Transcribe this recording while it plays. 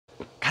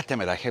God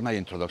damn it, I hate my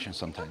introduction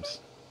sometimes.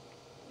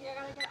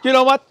 You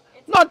know what?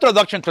 No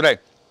introduction today.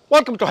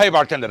 Welcome to Hey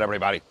Bartender,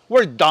 everybody.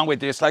 We're done with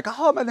this. Like,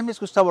 oh, my name is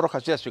Gustavo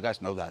Rojas. Yes, you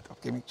guys know that.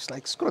 Okay, just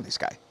like, screw this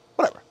guy.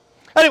 Whatever.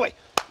 Anyway,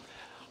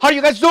 how are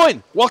you guys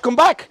doing? Welcome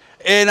back.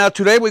 And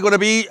today we're going to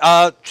be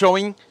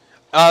showing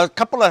a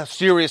couple of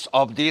series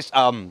of these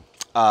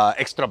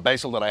extra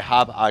basil that I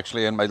have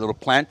actually in my little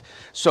plant.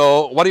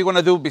 So what are you going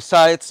to do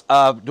besides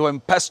doing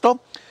pesto?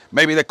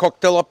 Maybe the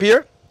cocktail up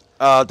here.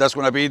 That's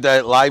going to be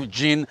the live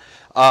gin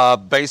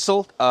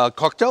basil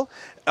cocktail.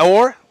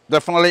 Or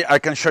definitely I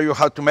can show you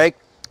how to make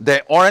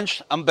the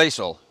orange and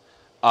basil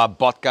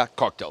vodka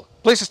cocktail.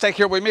 Please stay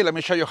here with me. Let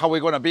me show you how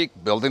we're going to be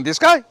building this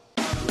guy.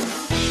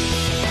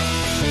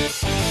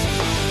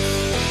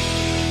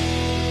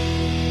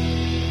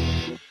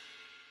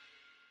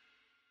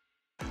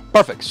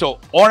 Perfect. So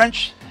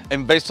orange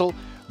and basil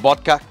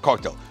vodka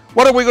cocktail.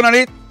 What are we going to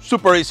need?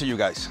 Super easy, you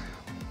guys.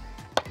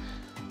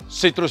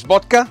 Citrus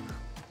vodka,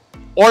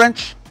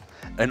 orange,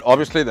 and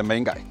obviously the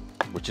main guy,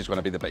 which is going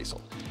to be the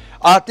basil.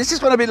 This is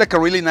going to be like a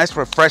really nice,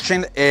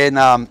 refreshing and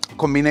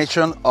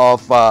combination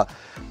of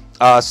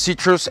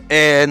citrus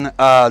and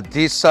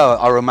this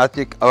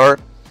aromatic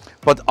herb.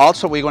 But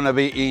also we're going to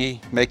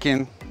be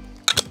making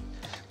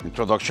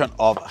introduction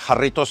of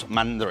Jarritos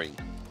Mandarin.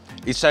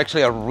 It's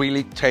actually a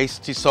really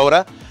tasty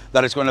soda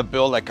that is going to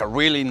build like a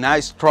really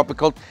nice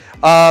tropical,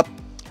 like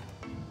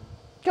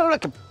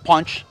a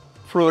punch,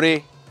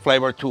 fruity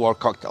flavor to our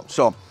cocktail.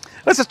 So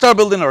let's start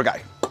building our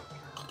guy.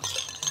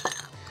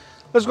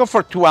 Let's go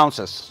for 2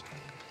 ounces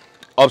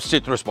of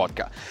citrus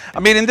vodka. I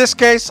mean, in this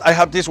case, I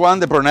have this one,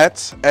 the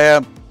brunette.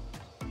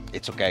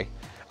 It's okay.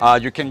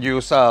 You can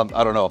use, I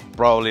don't know,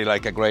 probably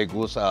like a Grey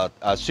Goose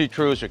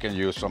citrus. You can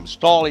use some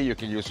Stoli. You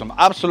can use some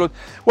Absolute.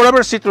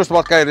 Whatever citrus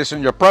vodka it is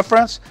in your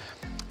preference.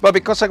 But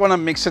because I want to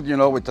mix it, you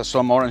know, with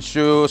some orange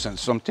juice and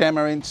some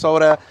tamarind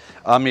soda,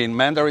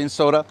 Mandarin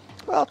soda,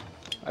 well,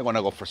 I want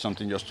to go for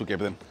something just to give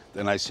them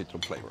the nice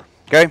citrus flavor,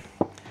 okay?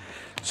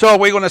 So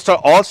we're going to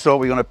start also,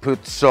 we're going to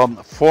put some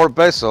 4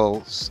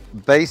 basil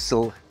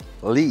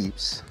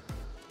leaves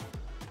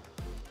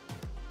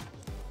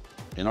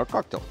in our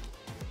cocktail.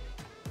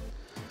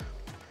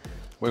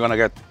 We're going to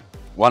get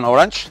 1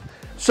 orange.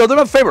 So do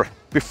me a favor,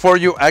 before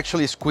you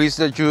actually squeeze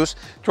the juice,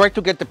 try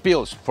to get the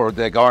peels for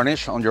the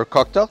garnish on your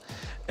cocktail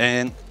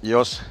and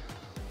just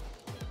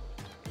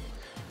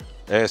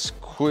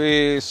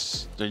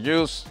squeeze the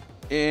juice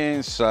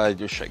inside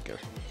your shaker.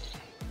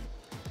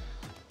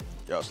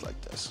 Just like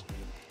this.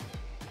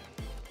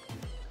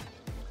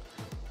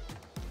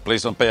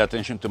 Please don't pay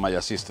attention to my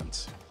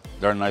assistants.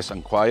 They're nice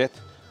and quiet.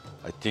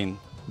 I think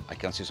I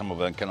can see some of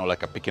them kind of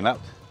like picking out.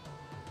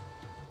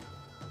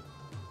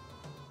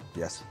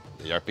 Yes,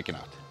 they are picking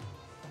out.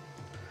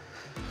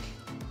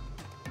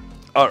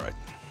 All right.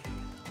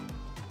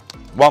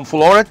 1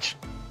 full orange.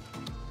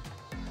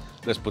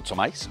 Let's put some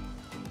ice.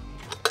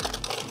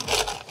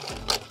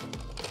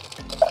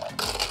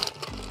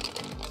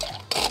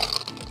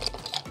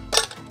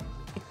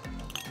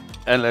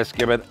 And let's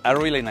give it a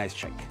really nice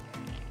shake.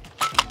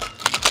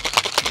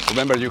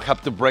 Remember, you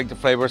have to break the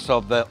flavors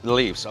of the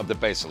leaves of the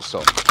basil. So.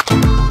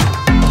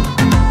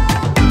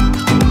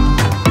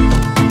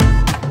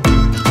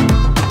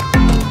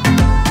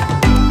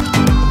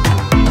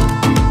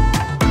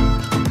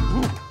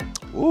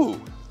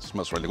 Ooh,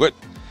 smells really good.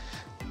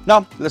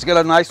 Now, let's get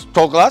a nice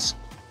tall glass.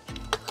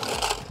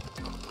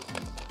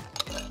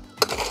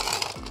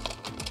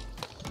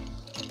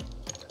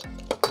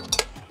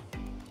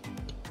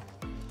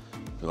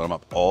 Fill them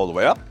up all the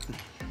way up.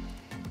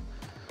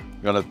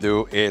 We're gonna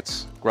do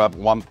is grab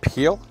 1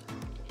 peel,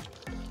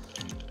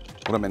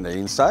 put them in the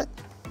inside,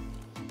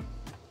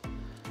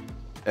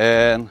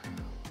 and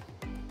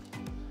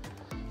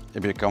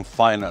if you can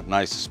find a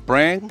nice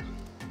spring,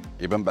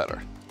 even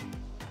better.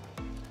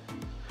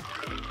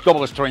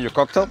 Double strain your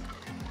cocktail.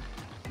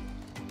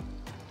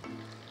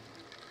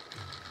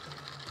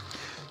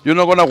 You're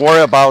not gonna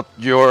worry about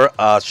your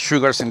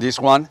sugars in this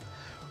one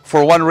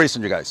for one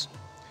reason, you guys.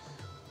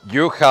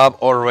 You have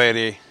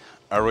already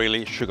a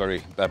really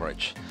sugary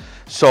beverage.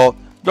 So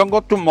don't go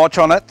too much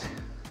on it.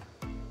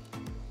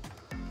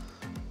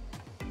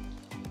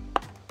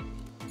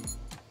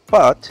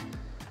 But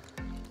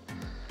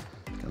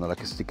kind of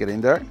like stick it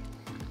in there.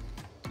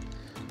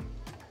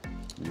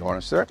 The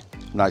orange there,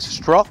 nice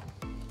straw,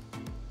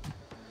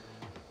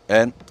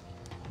 and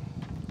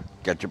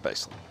get your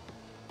basil.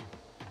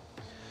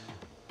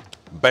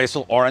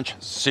 Basil orange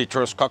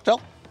citrus cocktail.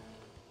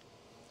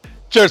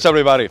 Cheers,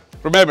 everybody.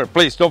 Remember,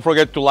 please don't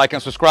forget to like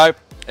and subscribe,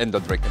 and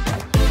don't drink and drive.